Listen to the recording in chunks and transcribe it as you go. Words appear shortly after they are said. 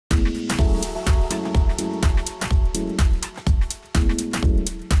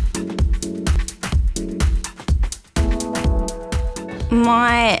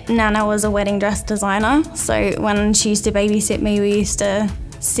My nana was a wedding dress designer, so when she used to babysit me, we used to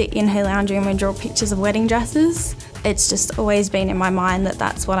sit in her lounge room and draw pictures of wedding dresses. It's just always been in my mind that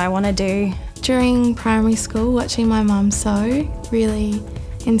that's what I want to do. During primary school, watching my mum sew really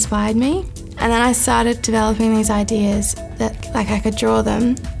inspired me. And then I started developing these ideas that I could draw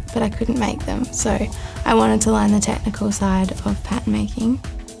them, but I couldn't make them. So I wanted to learn the technical side of pattern making.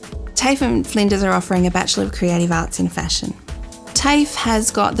 TAFE and Flinders are offering a Bachelor of Creative Arts in Fashion. TAFE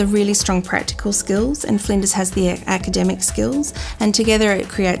has got the really strong practical skills and Flinders has the academic skills, and together it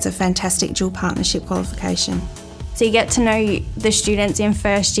creates a fantastic dual partnership qualification. So you get to know the students in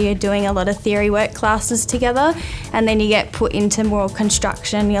first year doing a lot of theory work classes together, and then you get put into more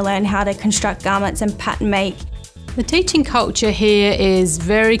construction. You learn how to construct garments and pattern make. The teaching culture here is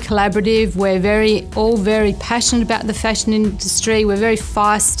very collaborative. We're all very passionate about the fashion industry. We're very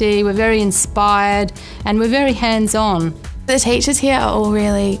feisty, we're very inspired, and we're very hands-on. The teachers here are all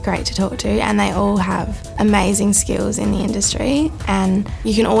really great to talk to, and they all have amazing skills in the industry, and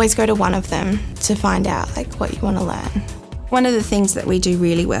you can always go to one of them to find out what you want to learn. One of the things that we do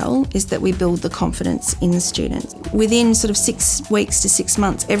really well is that we build the confidence in the students. Within sort of 6 weeks to 6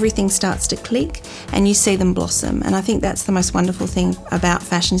 months, everything starts to click and you see them blossom, and I think that's the most wonderful thing about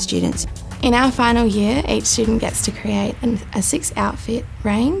fashion students. In our final year, each student gets to create a 6 outfit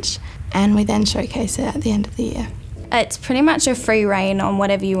range, and we then showcase it at the end of the year. It's pretty much a free rein on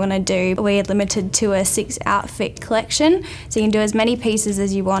whatever you want to do. We're limited to a 6 outfit collection, so you can do as many pieces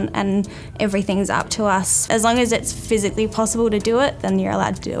as you want and everything's up to us. As long as it's physically possible to do it, then you're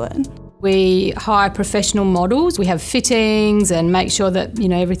allowed to do it. We hire professional models. We have fittings and make sure that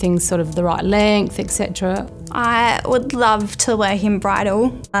everything's sort of the right length, etc. I would love to work in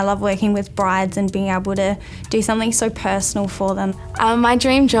bridal. I love working with brides and being able to do something so personal for them. My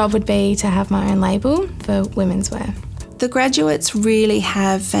dream job would be to have my own label for women's wear. The graduates really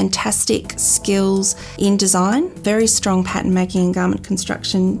have fantastic skills in design, very strong pattern making and garment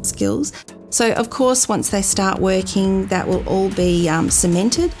construction skills. So of course once they start working that will all be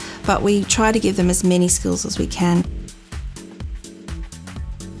cemented, but we try to give them as many skills as we can.